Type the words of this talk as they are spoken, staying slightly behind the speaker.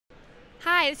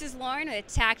Hi, this is Lauren with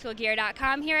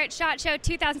TacticalGear.com here at SHOT Show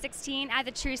 2016 at the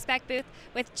Tru-Spec booth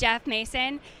with Jeff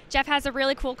Mason. Jeff has a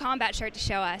really cool combat shirt to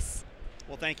show us.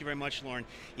 Well, thank you very much, Lauren.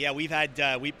 Yeah, we've had,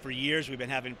 for years, we've been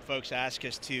having folks ask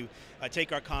us to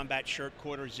take our combat shirt,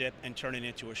 quarter zip, and turn it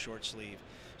into a short sleeve.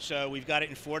 So we've got it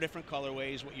in 4 different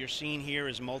colorways. What you're seeing here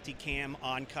is multicam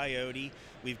on Coyote.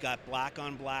 We've got black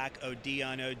on black, OD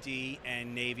on OD,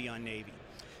 and navy on navy.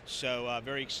 So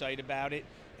very excited about it.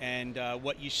 And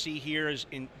what you see here is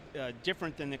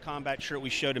different than the combat shirt we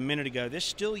showed a minute ago. This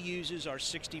still uses our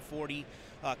 60/40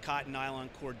 cotton nylon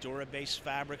Cordura-based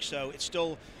fabric, so it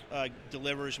still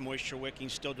delivers moisture wicking,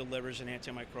 still delivers an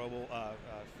antimicrobial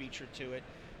feature to it,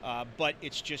 but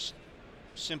it's just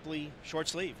simply short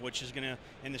sleeve, which is going to,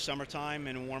 in the summertime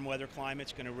and in warm weather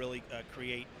climates, going to really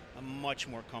create a much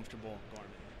more comfortable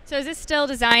garment. So is this still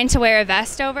designed to wear a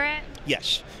vest over it?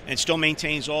 Yes, and it still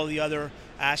maintains all the other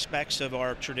aspects of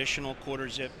our traditional quarter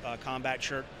zip combat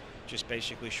shirt, just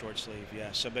basically short sleeve,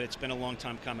 yeah. So, but it's been a long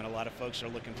time coming. A lot of folks are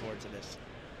looking forward to this.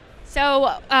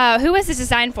 So who was this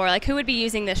designed for? Like, who would be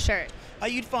using this shirt?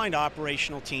 You'd find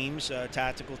operational teams,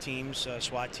 tactical teams,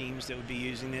 SWAT teams that would be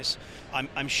using this.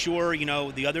 I'm sure, you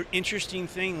know, the other interesting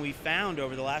thing we found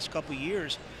over the last couple of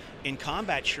years in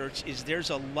combat shirts is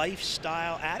there's a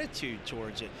lifestyle attitude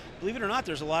towards it. Believe it or not,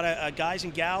 there's a lot of guys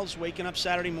and gals waking up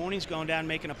Saturday mornings, going down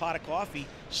making a pot of coffee,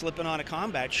 slipping on a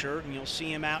combat shirt, and you'll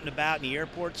see them out and about in the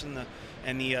airports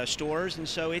and the stores. And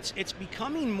so it's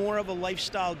becoming more of a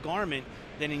lifestyle garment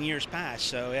than in years past.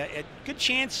 So a good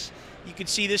chance you could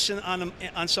see this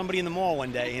on somebody in the mall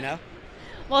one day, you know?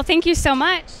 Well, thank you so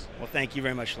much. Well, thank you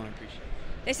very much, Lauren. Appreciate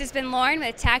it. This has been Lauren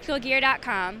with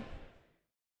TacticalGear.com.